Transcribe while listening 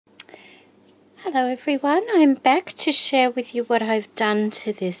Hello everyone, I'm back to share with you what I've done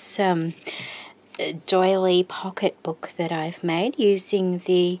to this doily pocket book that I've made using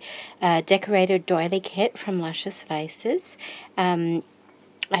the decorated doily kit from Luscious Laces.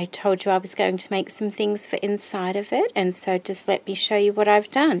 I told you I was going to make some things for inside of it, and so just let me show you what I've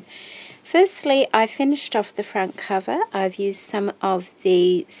done. Firstly, I finished off the front cover. I've used some of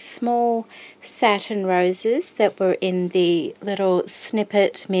the small satin roses that were in the little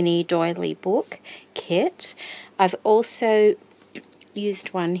Snippet mini doily book kit. I've also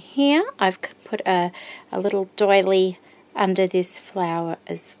used one here. I've put a little doily under this flower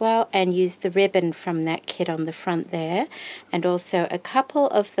as well, and used the ribbon from that kit on the front there, and also a couple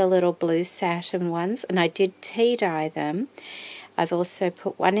of the little blue satin ones, and I did tea dye them. I've also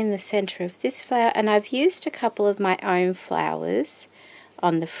put one in the center of this flower, and I've used a couple of my own flowers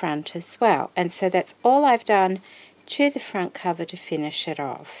on the front as well. And so that's all I've done to the front cover to finish it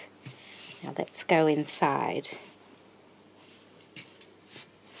off. Now let's go inside.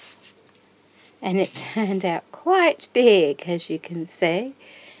 And it turned out quite big, as you can see.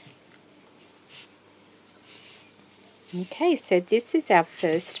 Okay, so this is our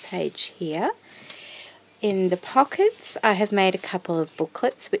first page here. In the pockets, I have made a couple of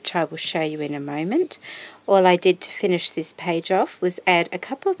booklets, which I will show you in a moment. All I did to finish this page off was add a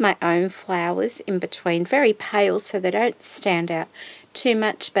couple of my own flowers in between, very pale so they don't stand out too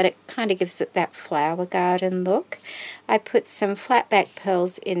much, but it kind of gives it that flower garden look. I put some flat back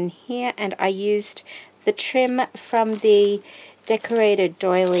pearls in here, and I used the trim from the decorated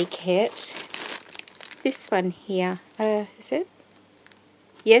doily kit. This one here, is it?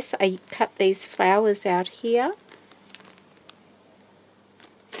 Yes, I cut these flowers out here,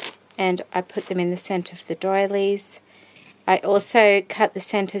 and I put them in the centre of the doilies. I also cut the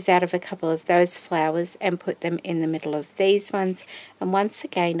centres out of a couple of those flowers and put them in the middle of these ones, and once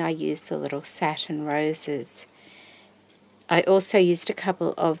again I used the little satin roses. I also used a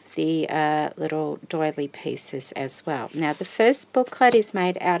couple of the little doily pieces as well. Now the first booklet is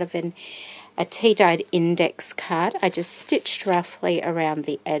made out of a tea-dyed index card. I just stitched roughly around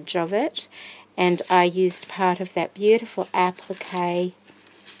the edge of it, and I used part of that beautiful applique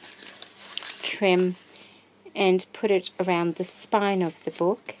trim and put it around the spine of the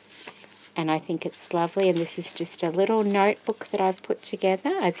book, and I think it's lovely. And this is just a little notebook that I've put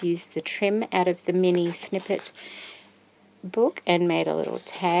together. I've used the trim out of the mini snippet book and made a little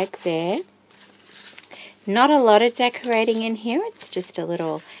tag there. Not a lot of decorating in here, it's just a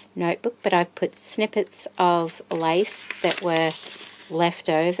little notebook, but I've put snippets of lace that were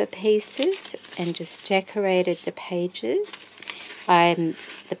leftover pieces and just decorated the pages.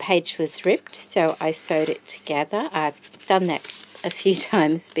 The page was ripped, so I sewed it together. I've done that a few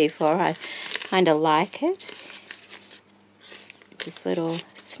times before. I kind of like it. Just little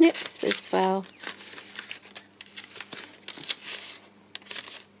snips as well.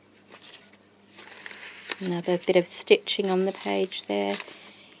 Another bit of stitching on the page there.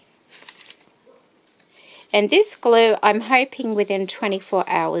 And this glue, I'm hoping within 24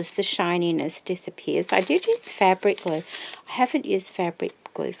 hours the shininess disappears. I did use fabric glue. I haven't used fabric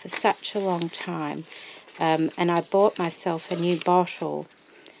glue for such a long time. And I bought myself a new bottle,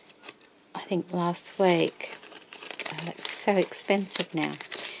 I think last week. Oh, it's so expensive now.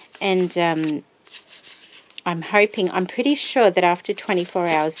 And I'm pretty sure that after 24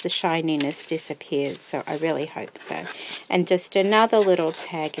 hours the shininess disappears, so I really hope so. And just another little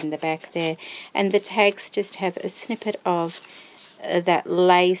tag in the back there, and the tags just have a snippet of that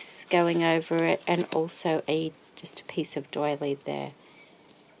lace going over it, and also just a piece of doily there.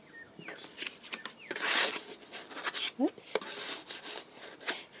 Oops.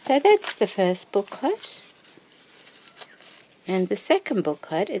 So that's the first booklet, and the second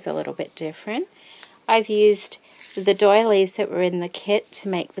booklet is a little bit different. I've used the doilies that were in the kit to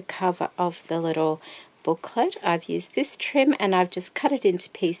make the cover of the little booklet. I've used this trim, and I've just cut it into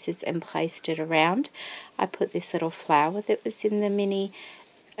pieces and placed it around. I put this little flower that was in the mini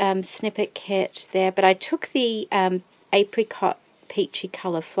snippet kit there, but I took the apricot peachy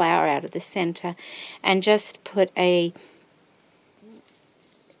colour flower out of the centre and just put a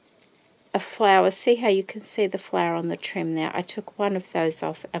flower. See how you can see the flower on the trim there? I took one of those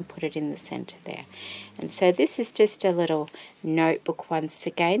off and put it in the center there. And so this is just a little notebook once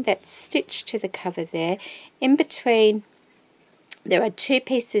again that's stitched to the cover there. In between, there are two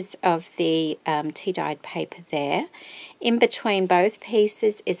pieces of the tea-dyed paper there. In between both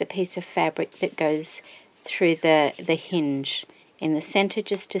pieces is a piece of fabric that goes through the hinge in the center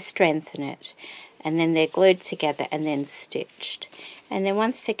just to strengthen it. And then they're glued together and then stitched. And then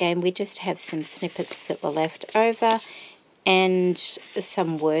once again we just have some snippets that were left over and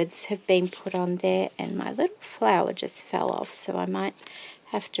some words have been put on there, and my little flower just fell off, so I might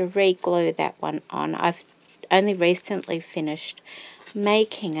have to re-glue that one on. I've only recently finished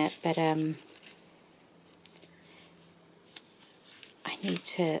making it, but I need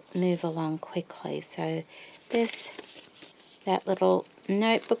to move along quickly. So there's that little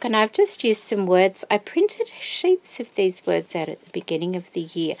notebook, and I've just used some words. I printed sheets of these words out at the beginning of the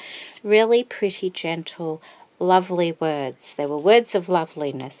year. Really pretty, gentle, lovely words. They were words of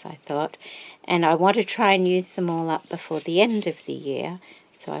loveliness, I thought, and I want to try and use them all up before the end of the year.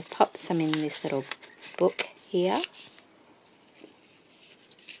 So I've popped some in this little book here.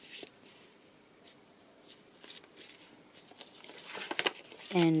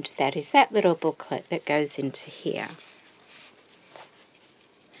 And that is that little booklet that goes into here.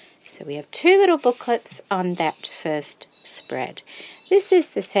 So we have two little booklets on that first spread. This is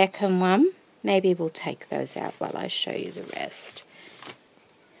the second one. Maybe we'll take those out while I show you the rest.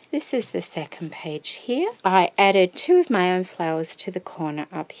 This is the second page here. I added two of my own flowers to the corner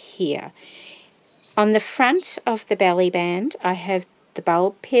up here. On the front of the belly band, I have the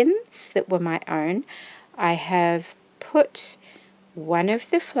bulb pins that were my own. I have put one of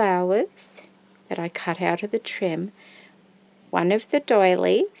the flowers that I cut out of the trim, one of the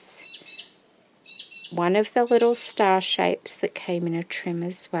doilies, one of the little star shapes that came in a trim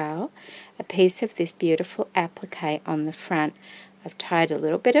as well, a piece of this beautiful applique on the front. I've tied a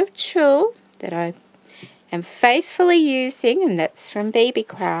little bit of tulle that I am faithfully using, and that's from BB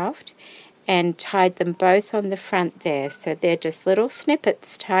Craft, and tied them both on the front there. So they're just little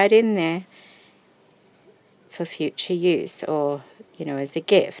snippets tied in there for future use, or, you know, as a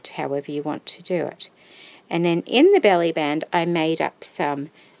gift, however you want to do it. And then in the belly band, I made up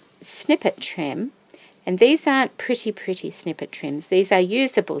some snippet trim. And these aren't pretty snippet trims. These are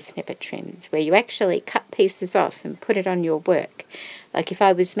usable snippet trims where you actually cut pieces off and put it on your work. Like if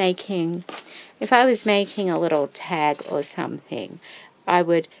I was making a little tag or something, I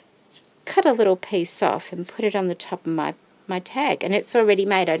would cut a little piece off and put it on the top of my tag, and it's already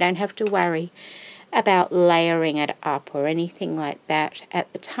made. I don't have to worry about layering it up or anything like that.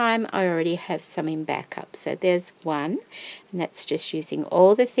 At the time, I already have some in backup. So there's one, and that's just using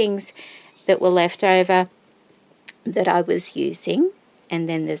all the things that were left over that I was using. And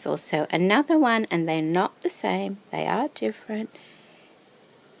then there's also another one, and they're not the same. They are different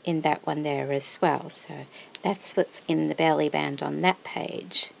in that one there as well. So that's what's in the belly band on that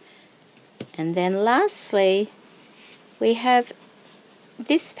page. And then lastly, we have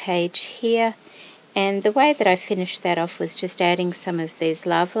this page here. And the way that I finished that off was just adding some of these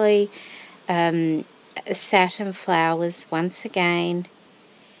lovely satin flowers once again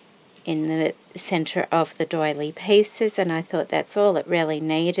in the center of the doily pieces, and I thought that's all it really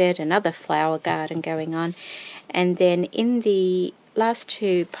needed. Another flower garden going on. And then in the last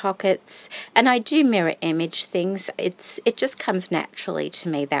two pockets, and I do mirror image things, it just comes naturally to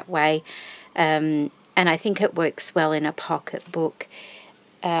me that way, and I think it works well in a pocket book.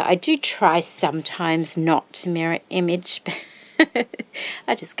 I do try sometimes not to mirror image, but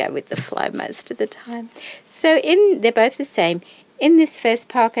I just go with the flow most of the time. So they're both the same. In this first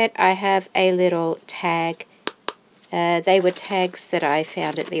pocket, I have a little tag. They were tags that I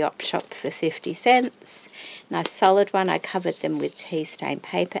found at the op shop for 50 cents. Nice solid one. I covered them with tea stain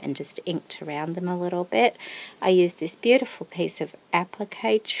paper and just inked around them a little bit. I used this beautiful piece of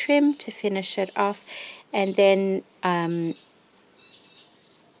applique trim to finish it off, and then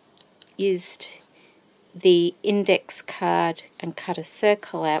used the index card and cut a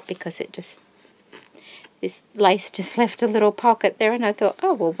circle out because this lace just left a little pocket there, and I thought,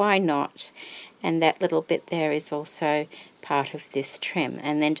 oh, well, why not? And that little bit there is also part of this trim.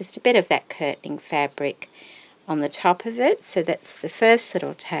 And then just a bit of that curtaining fabric on the top of it. So that's the first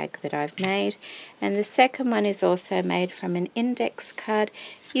little tag that I've made. And the second one is also made from an index card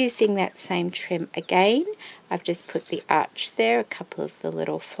using that same trim again. I've just put the arch there, a couple of the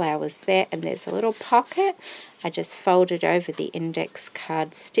little flowers there, and there's a little pocket. I just folded over the index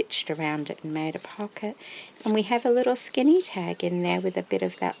card, stitched around it and made a pocket. And we have a little skinny tag in there with a bit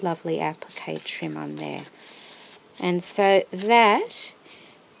of that lovely applique trim on there. And so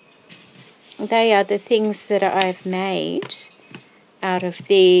they are the things that I've made out of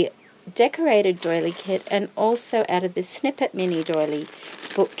the decorated doily kit and also out of the Snippet mini doily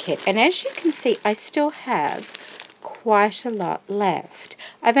book kit. And as you can see, I still have quite a lot left.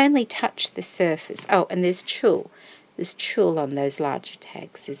 I've only touched the surface. Oh, and there's tulle. There's tulle on those larger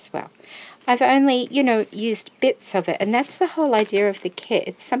tags as well. I've only, used bits of it, and that's the whole idea of the kit.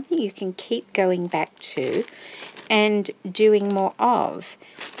 It's something you can keep going back to and doing more of,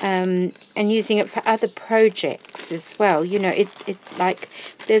 and using it for other projects. things as well. You know, it like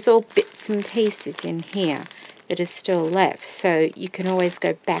there's all bits and pieces in here that are still left, so you can always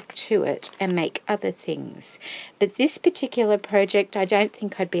go back to it and make other things. But this particular project, I don't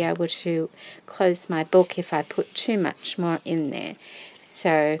think I'd be able to close my book if I put too much more in there.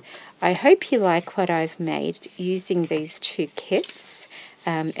 So I hope you like what I've made using these two kits.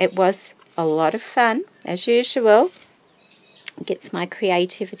 It was a lot of fun, as usual. It gets my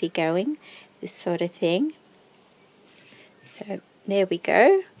creativity going, this sort of thing. So there we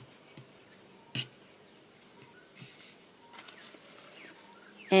go.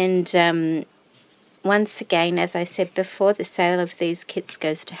 And once again, as I said before, the sale of these kits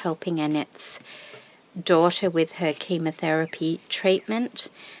goes to helping Annette's daughter with her chemotherapy treatment.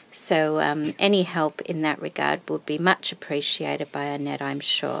 So any help in that regard would be much appreciated by Annette, I'm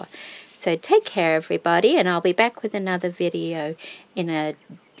sure. So take care, everybody, and I'll be back with another video in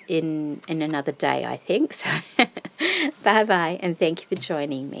another day, I think. So bye-bye, and thank you for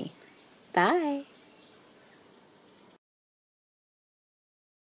joining me. Bye.